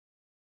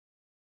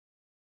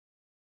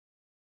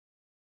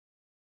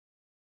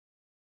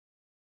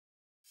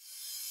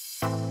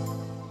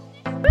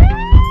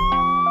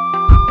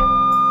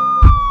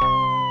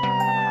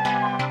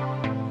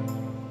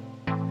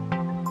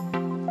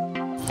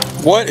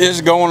What is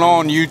going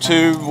on,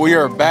 YouTube? We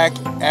are back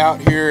out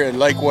here at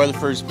Lake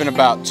Weatherford. It's been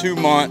about 2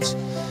 months.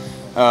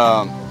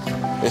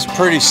 It's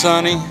pretty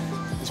sunny.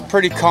 It's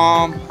pretty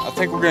calm. I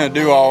think we're gonna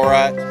do all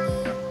right.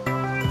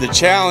 The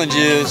challenge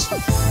is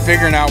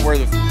figuring out where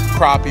the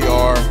crappie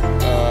are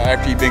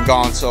after you've been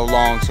gone so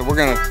long. So we're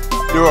gonna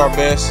do our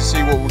best to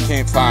see what we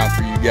can't find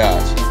for you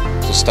guys.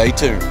 So stay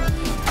tuned.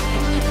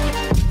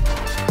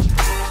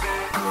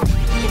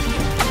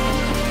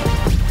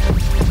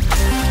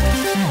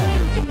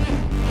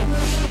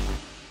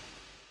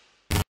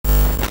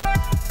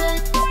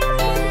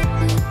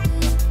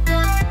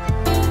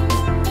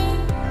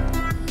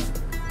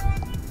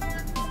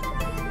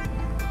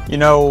 You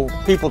know,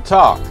 people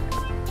talk.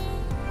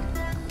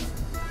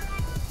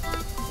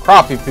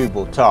 Crappie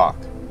people talk.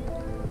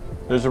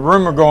 There's a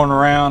rumor going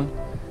around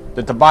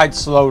that the bites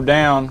slow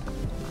down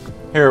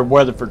here at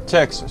Weatherford,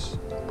 Texas.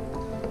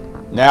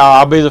 Now,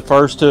 I'll be the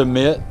first to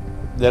admit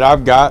that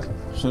I've got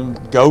some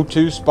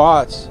go-to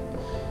spots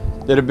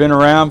that have been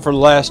around for the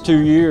last 2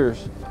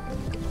 years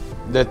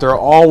that they're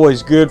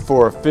always good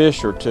for a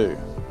fish or two.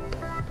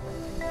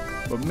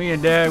 But me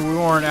and Dad, we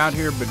weren't out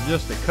here but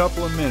just a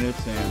couple of minutes,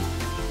 and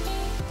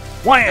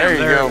wham! There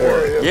you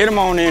go. Get him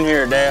on in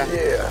here, Dad.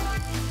 Yeah.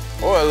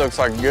 Boy, it looks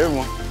like a good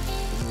one.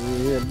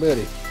 Yeah,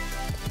 buddy.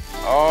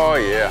 Oh,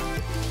 yeah.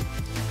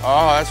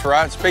 Oh, that's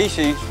right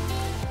species.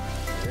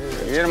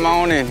 Get him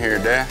on in here,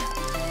 Dad.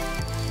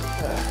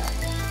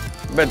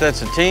 I bet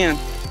that's a 10.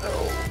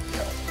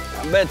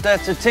 I bet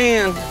that's a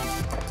 10.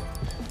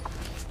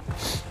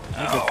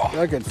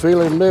 I could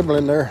feel him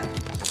nibbling there.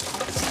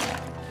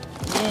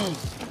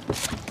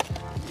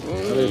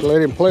 I just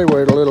let him play with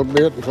it a little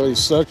bit until he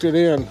sucked it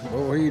in.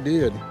 Oh, he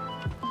did.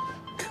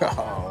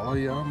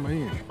 Golly, I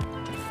mean.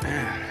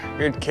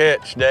 Good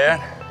catch,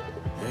 Dad.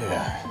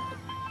 Yeah.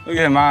 Look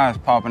at them eyes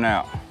popping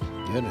out.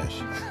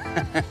 Goodness.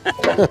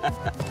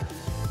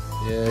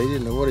 Yeah, he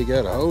didn't know what he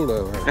got a hold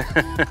of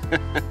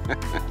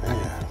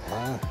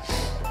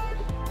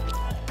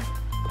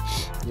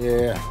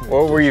Yeah.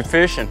 What were you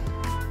fishing?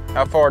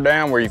 How far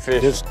down were you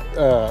fishing? Just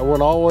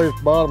went all the way to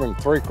the bottom and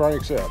 3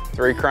 cranks up.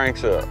 3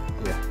 cranks up.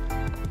 Yeah.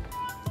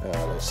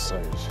 Let's see.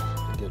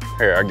 Get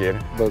Here, I get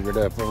it. boogered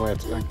up. I'm going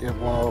to get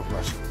one off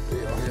my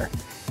deal here.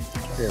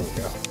 Here we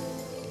go.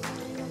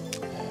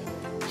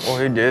 Well,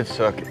 he did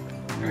suck it.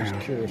 Just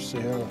curious to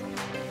see how.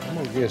 I'm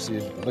gonna guess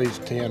he's at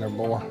least 10 or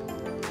more.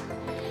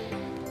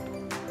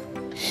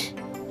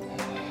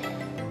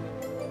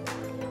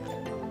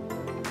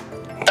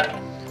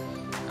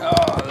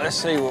 Oh, let's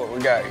see what we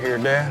got here,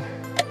 Dad.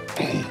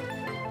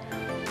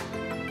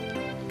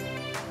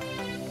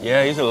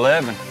 Yeah, he's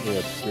 11.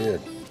 Yeah,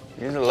 good.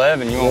 He's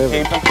 11. You want to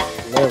keep him?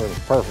 11 is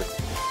perfect.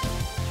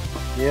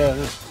 Yeah,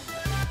 this.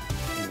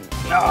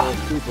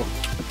 Keep him.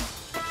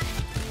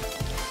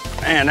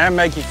 Man, that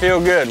make you feel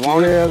good,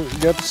 won't it? Yeah,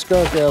 got the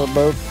skunk out of the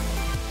boat.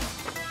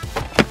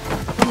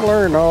 I'm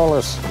learning all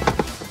this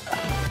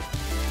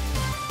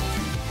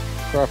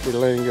crappie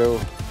lingo.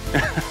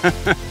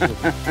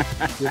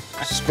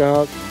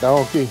 Skunk,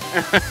 donkey,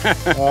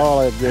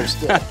 all that good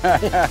stuff.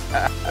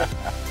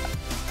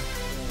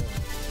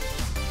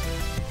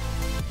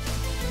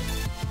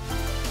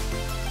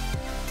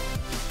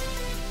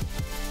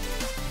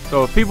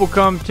 So if people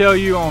come tell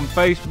you on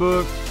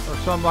Facebook or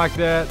something like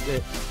that,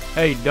 that,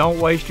 hey, don't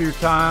waste your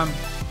time,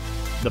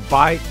 the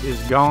bite is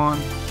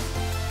gone,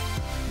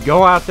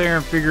 go out there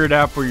and figure it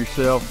out for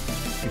yourself,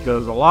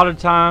 because a lot of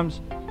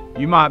times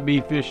you might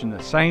be fishing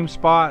the same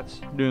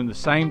spots, doing the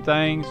same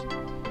things,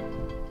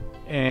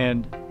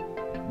 and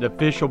the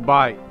fish will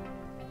bite.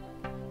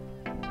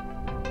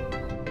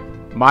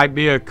 Might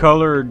be a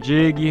color or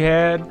jig you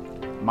had,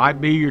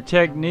 might be your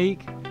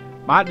technique,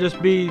 might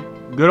just be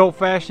good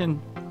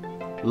old-fashioned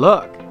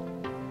luck,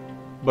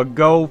 but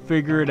go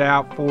figure it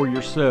out for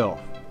yourself.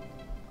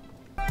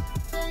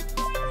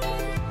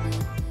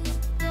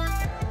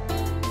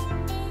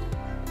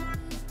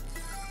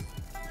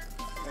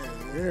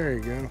 There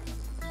you go.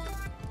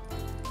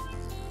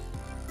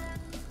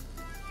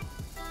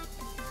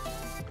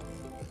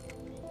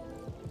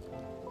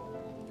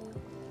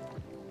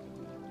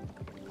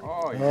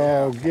 Oh,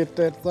 yeah. Oh, get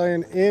that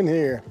thing in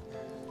here.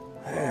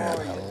 Man,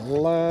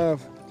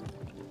 alive.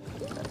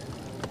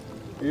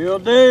 He'll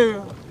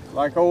do.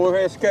 Like old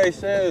SK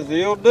says,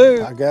 he'll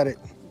do. I got it.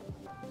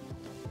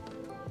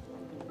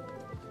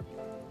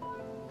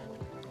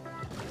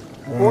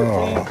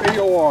 Oh. 14 feet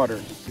of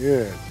water.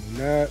 Good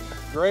nut.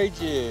 Gray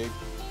jig.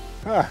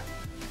 Huh.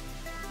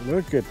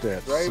 Look at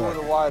that. Gray with a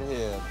sucker. white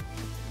head.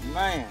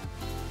 Man.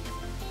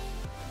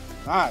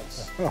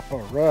 Nice.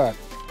 All right.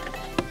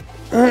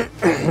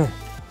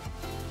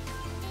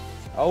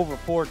 Over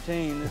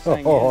 14. This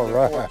thing All is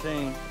right.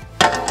 14.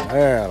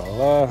 Man,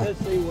 alive. Let's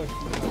see what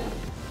you got.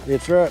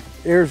 It's right.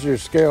 Here's your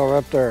scale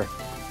right there.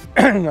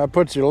 I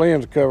put your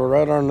lens cover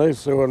right underneath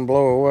so it wouldn't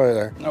blow away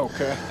there.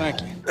 Okay,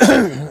 thank you.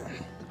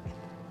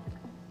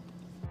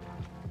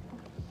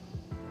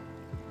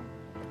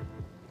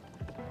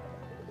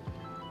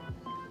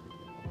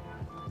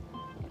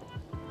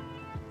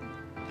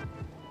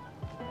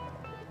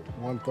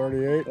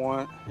 138.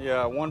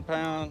 1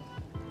 pound,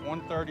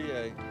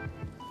 138.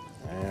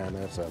 Man,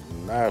 that's a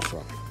nice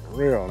one.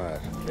 Real nice.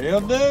 He'll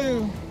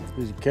do.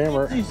 Here's your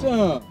camera. See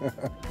some.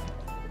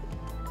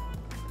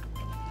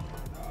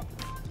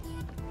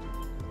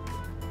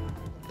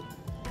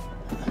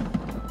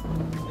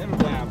 Settle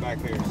down back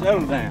here.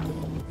 Settle down.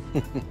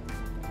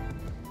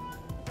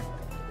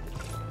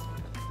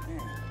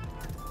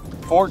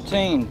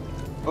 14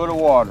 foot of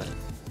water.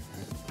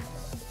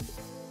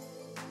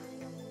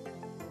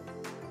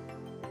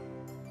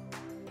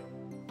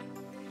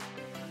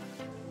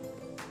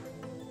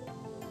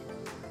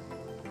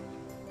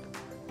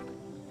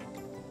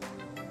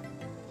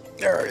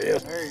 There he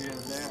is. There he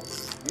is, Dad.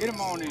 Get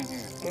him on in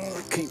here.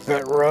 Keep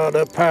that rod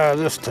up high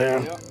this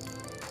time. Yep.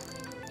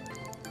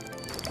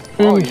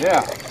 Oh,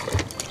 yeah.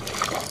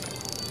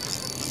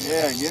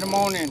 Yeah, get him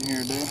on in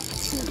here, dude.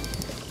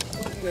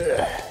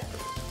 Yeah.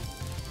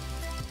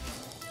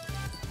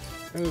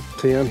 There's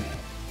 10.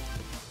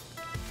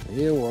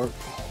 He'll work.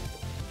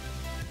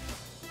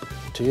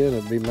 10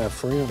 would be my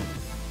friend.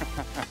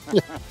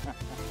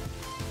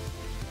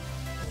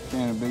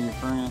 10 will be your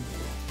friend.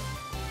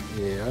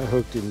 Yeah, I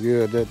hooked him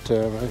good that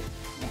time.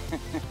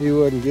 He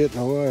wasn't getting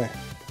away.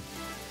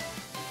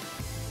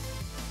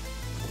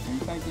 You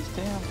think he's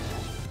 10?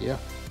 Yeah.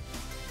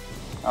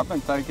 I've been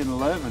thinking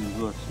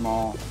 11 looks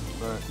small,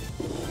 but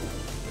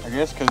I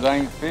guess because I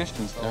ain't fished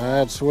and stuff.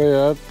 That's the way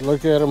I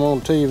look at him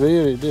on TV,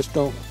 and he just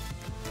don't.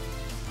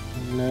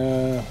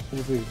 No,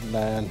 he'll be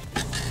 9.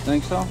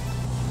 Think so?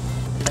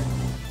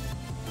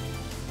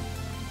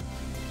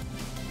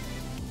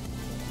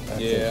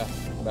 Yeah,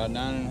 about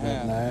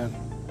 9.5. 9.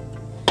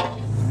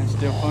 It's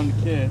still fun to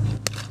catch.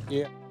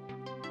 Yeah.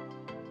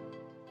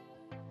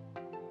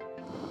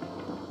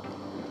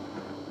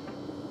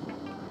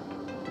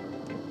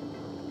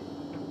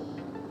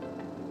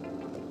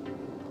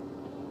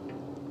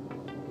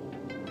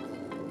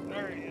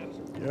 There he is.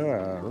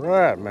 Yeah,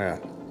 right, man.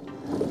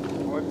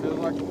 Boy, it feels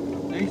like a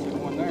decent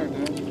one there,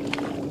 dude.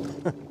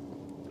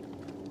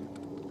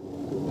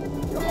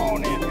 Come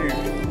on in here.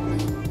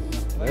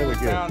 There we go.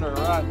 Found her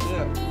right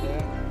depth,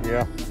 Dad.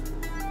 Yeah.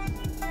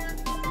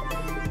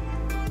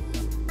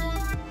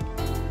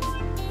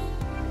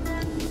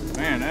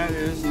 Man, that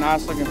is a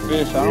nice looking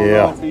fish. I don't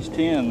Yeah. know if he's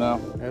 10 though.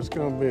 That's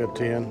gonna be a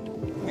 10.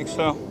 Think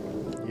so?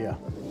 Yeah.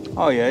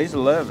 Oh yeah, he's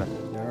 11.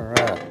 All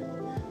right.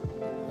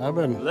 I've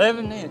been.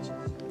 11 inches.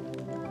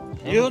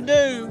 He'll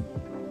do.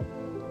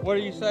 What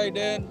do you say,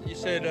 Dad? You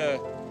said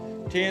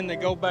 10 they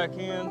go back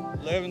in,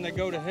 11 they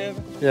go to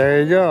heaven?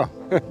 There you go.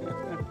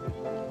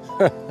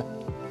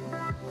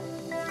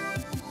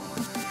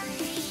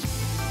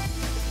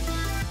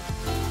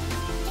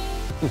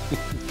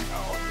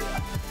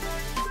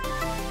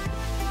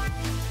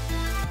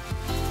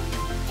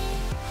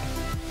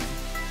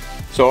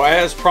 So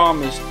as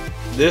promised,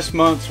 this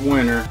month's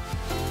winner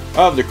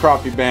of the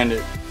Crappie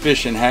Bandit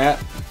fishing hat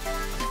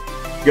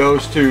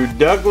goes to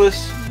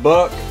Douglas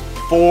Buck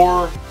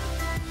 4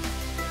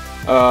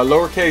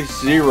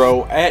 lowercase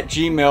 0 at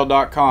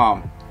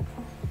gmail.com.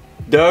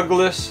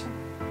 Douglas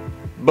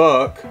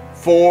Buck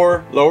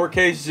 4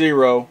 lowercase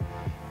 0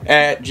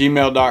 at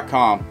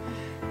gmail.com.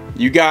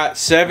 You got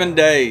 7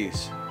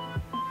 days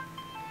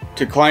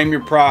to claim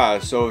your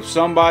prize. So if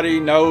somebody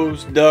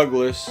knows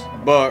Douglas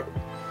Buck,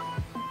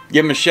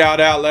 give him a shout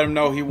out, let him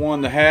know he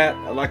won the hat.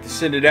 I'd like to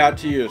send it out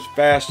to you as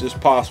fast as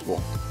possible.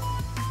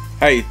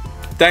 Hey,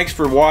 thanks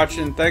for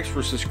watching. Thanks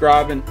for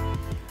subscribing.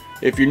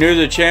 If you're new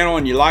to the channel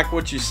and you like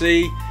what you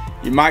see,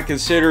 you might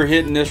consider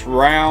hitting this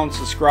round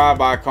subscribe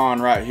icon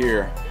right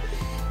here.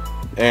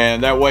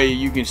 And that way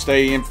you can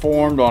stay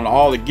informed on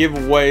all the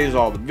giveaways,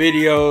 all the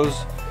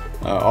videos,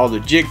 all the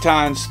jig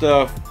tying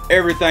stuff,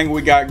 everything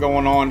we got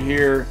going on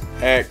here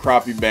at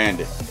Crappie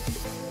Bandit.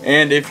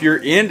 And if you're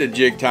into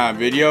jig tying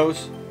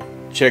videos,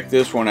 check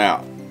this one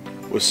out.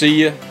 We'll see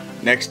you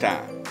next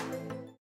time.